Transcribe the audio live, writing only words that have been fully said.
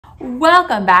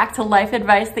Welcome back to life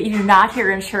advice that you do not hear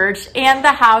in church and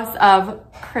the house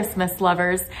of Christmas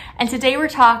lovers. And today we're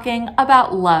talking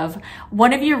about love.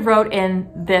 One of you wrote in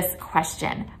this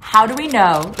question: how do we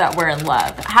know that we're in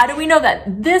love? How do we know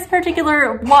that this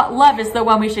particular love is the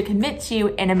one we should commit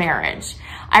to in a marriage?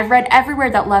 I've read everywhere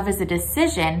that love is a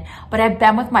decision, but I've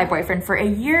been with my boyfriend for a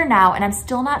year now and I'm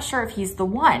still not sure if he's the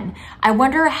one. I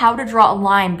wonder how to draw a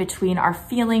line between our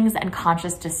feelings and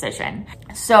conscious decision.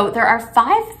 So there are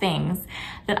 5 things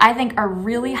that I think are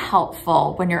really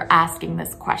helpful when you're asking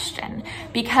this question,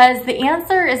 because the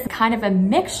answer is kind of a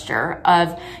mixture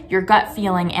of your gut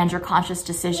feeling and your conscious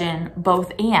decision,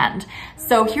 both and.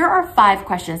 So here are 5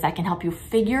 questions that can help you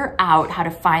figure out how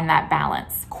to find that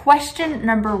balance. Question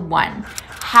number 1,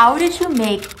 how did you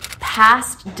make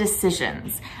past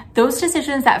decisions? Those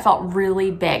decisions that felt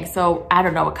really big. So I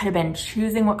don't know, it could have been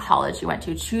choosing what college you went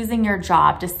to, choosing your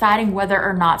job, deciding whether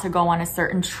or not to go on a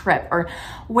certain trip, or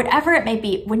whatever it may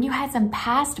be. When you had some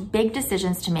past big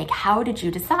decisions to make, how did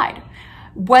you decide?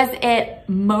 Was it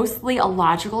mostly a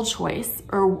logical choice,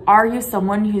 or are you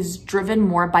someone who's driven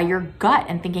more by your gut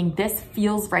and thinking this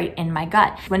feels right in my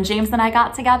gut? When James and I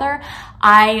got together,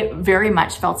 I very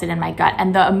much felt it in my gut,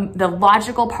 and the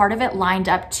logical part of it lined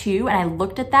up too, and I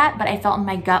looked at that, but I felt in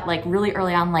my gut like really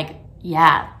early on, like,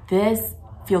 yeah, this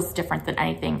feels different than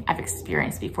anything I've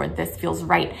experienced before. This feels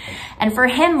right. And for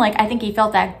him, like, I think he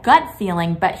felt that gut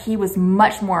feeling, but he was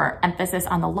much more emphasis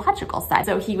on the logical side.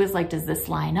 So he was like, does this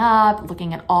line up?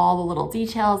 Looking at all the little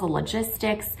details, the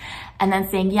logistics, and then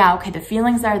saying, yeah, okay, the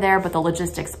feelings are there, but the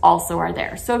logistics also are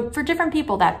there. So for different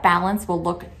people, that balance will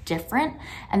look different,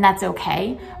 and that's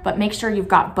okay, but make sure you've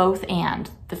got both and.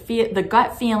 The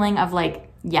gut feeling of like,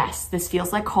 yes, this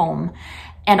feels like home,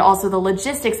 and also the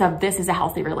logistics of this is a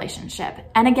healthy relationship.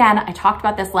 And again, I talked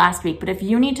about this last week, but if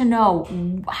you need to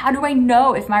know, how do I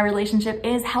know if my relationship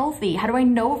is healthy? How do I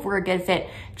know if we're a good fit?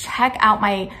 Check out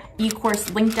my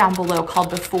e-course link down below called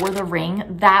Before the Ring.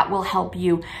 That will help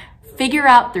you figure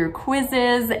out through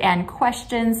quizzes and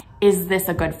questions, is this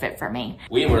a good fit for me?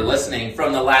 We were listening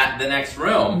from the next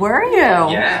room. Were you?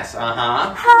 Yes,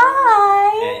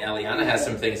 Hi. And Eliana has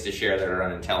some things to share that are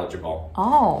unintelligible.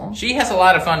 Oh. She has a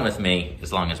lot of fun with me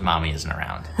as long as mommy isn't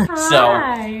around. Hi.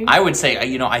 So I would say,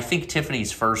 I think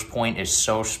Tiffany's first point is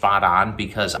so spot on,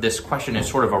 because this question is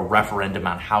sort of a referendum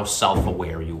on how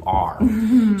self-aware you are.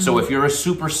 So if you're a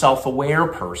super self-aware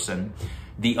person,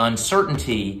 the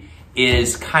uncertainty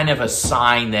is kind of a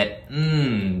sign that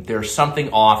there's something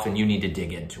off and you need to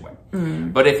dig into it.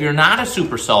 But if you're not a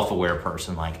super self-aware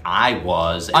person like I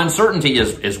was, uncertainty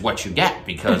is what you get,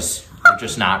 because you're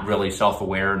just not really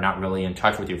self-aware, not really in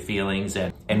touch with your feelings.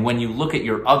 And when you look at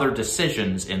your other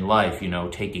decisions in life,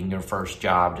 taking your first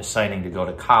job, deciding to go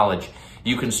to college,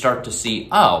 you can start to see,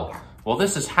 oh, well,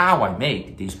 this is how I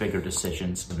make these bigger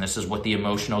decisions, and this is what the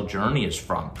emotional journey is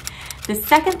from. The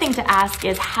second thing to ask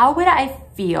is, how would I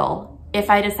feel if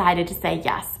I decided to say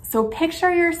yes? So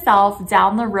picture yourself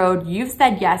down the road, you've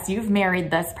said yes, you've married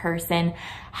this person.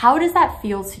 How does that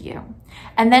feel to you?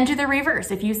 And then do the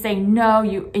reverse. If you say no,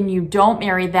 you don't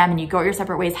marry them and you go your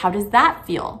separate ways, how does that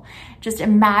feel? Just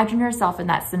imagine yourself in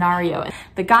that scenario.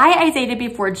 The guy I dated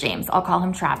before James, I'll call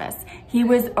him Travis, he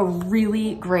was a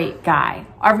really great guy.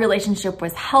 Our relationship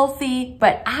was healthy,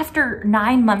 but after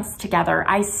 9 months together,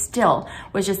 I still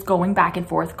was just going back and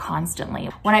forth constantly.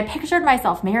 When I pictured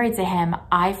myself married to him,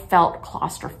 I felt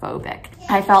claustrophobic.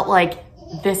 I felt like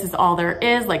this is all there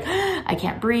is, like, I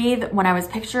can't breathe when I was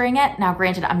picturing it. Now,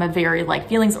 granted, I'm a very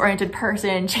feelings-oriented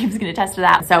person. James can attest to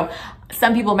that. So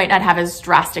some people might not have as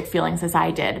drastic feelings as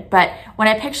I did, but when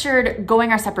I pictured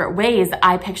going our separate ways,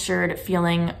 I pictured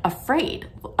feeling afraid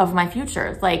of my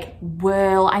future. Like,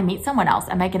 will I meet someone else?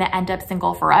 Am I gonna end up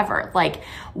single forever? Like,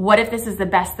 what if this is the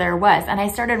best there was? And I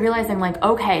started realizing, like,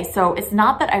 okay, so it's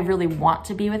not that I really want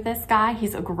to be with this guy.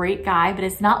 He's a great guy, but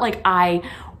it's not like I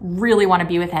really want to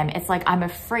be with him. It's like I'm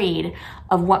afraid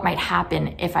of what might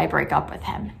happen if I break up with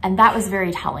him. And that was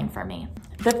very telling for me.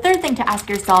 The third thing to ask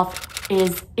yourself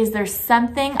is there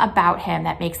something about him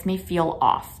that makes me feel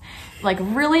off? Like,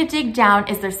 really dig down.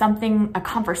 Is there something, a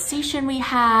conversation we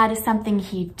had, something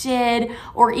he did,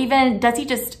 or even does he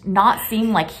just not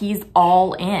seem like he's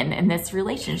all in this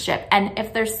relationship? And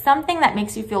if there's something that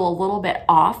makes you feel a little bit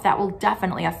off, that will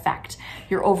definitely affect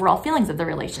your overall feelings of the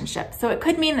relationship. So it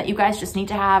could mean that you guys just need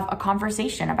to have a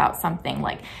conversation about something,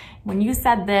 like, when you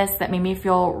said this, that made me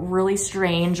feel really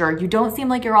strange, or you don't seem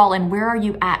like you're all in. Where are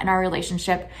you at in our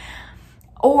relationship?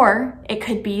 Or it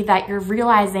could be that you're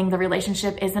realizing the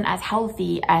relationship isn't as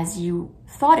healthy as you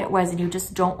thought it was, and you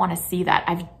just don't want to see that.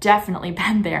 I've definitely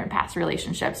been there in past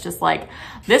relationships, just like,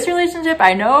 this relationship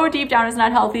I know deep down is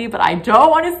not healthy, but I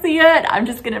don't want to see it. I'm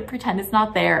just gonna pretend it's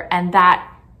not there, and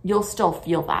that you'll still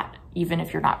feel that even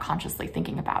if you're not consciously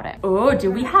thinking about it. Oh,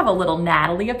 do we have a little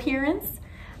Natalie appearance?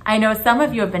 I know some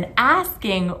of you have been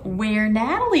asking where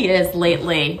Natalie is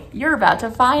lately. You're about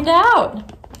to find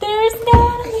out. There's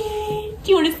Natalie. Do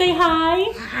you want to say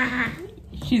hi?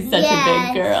 She's such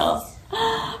a big girl.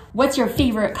 What's your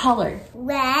favorite color?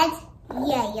 Red,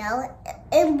 yellow,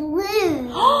 and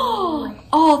blue.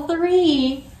 All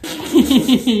three.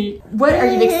 What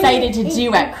are you excited to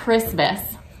do at Christmas?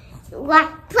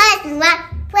 Wrap presents,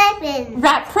 wrap presents.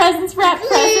 Wrap presents, wrap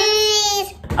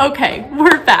presents. Okay,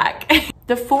 we're back.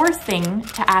 The fourth thing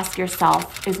to ask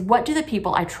yourself is, what do the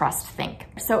people I trust think?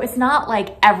 So it's not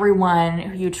like everyone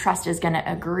who you trust is gonna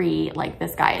agree, like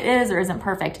this guy is or isn't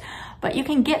perfect, but you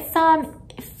can get some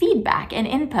feedback and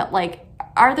input. Like,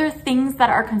 are there things that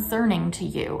are concerning to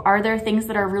you? Are there things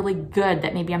that are really good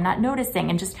that maybe I'm not noticing?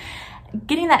 And just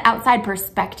getting that outside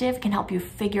perspective can help you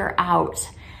figure out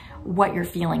what you're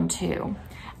feeling too.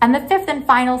 And the fifth and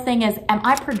final thing is, am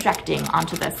I projecting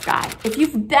onto this guy? If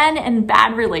you've been in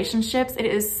bad relationships, it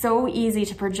is so easy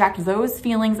to project those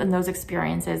feelings and those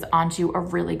experiences onto a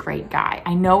really great guy.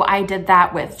 I know I did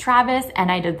that with Travis,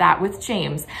 and I did that with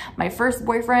James. My first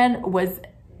boyfriend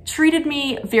treated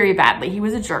me very badly. He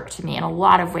was a jerk to me in a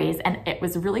lot of ways, and it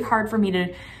was really hard for me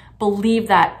to believe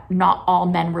that not all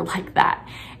men were like that.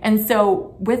 And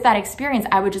so with that experience,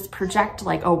 I would just project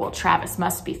like, oh, well, Travis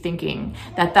must be thinking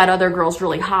that that other girl's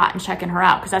really hot and checking her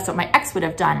out, because that's what my ex would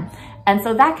have done. And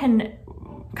so that can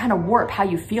kind of warp how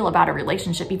you feel about a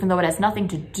relationship, even though it has nothing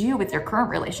to do with your current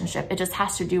relationship. It just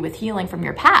has to do with healing from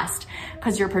your past,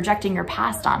 because you're projecting your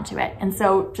past onto it. And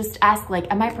so just ask, like,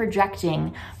 am I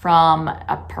projecting from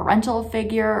a parental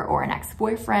figure or an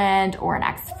ex-boyfriend or an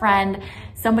ex-friend,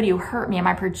 somebody who hurt me? Am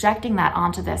I projecting that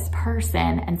onto this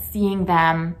person and seeing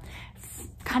them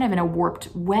kind of in a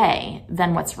warped way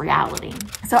than what's reality?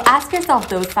 So ask yourself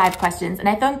those 5 questions, and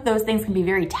I think those things can be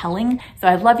very telling. So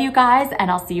I love you guys,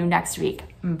 and I'll see you next week.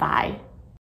 Bye.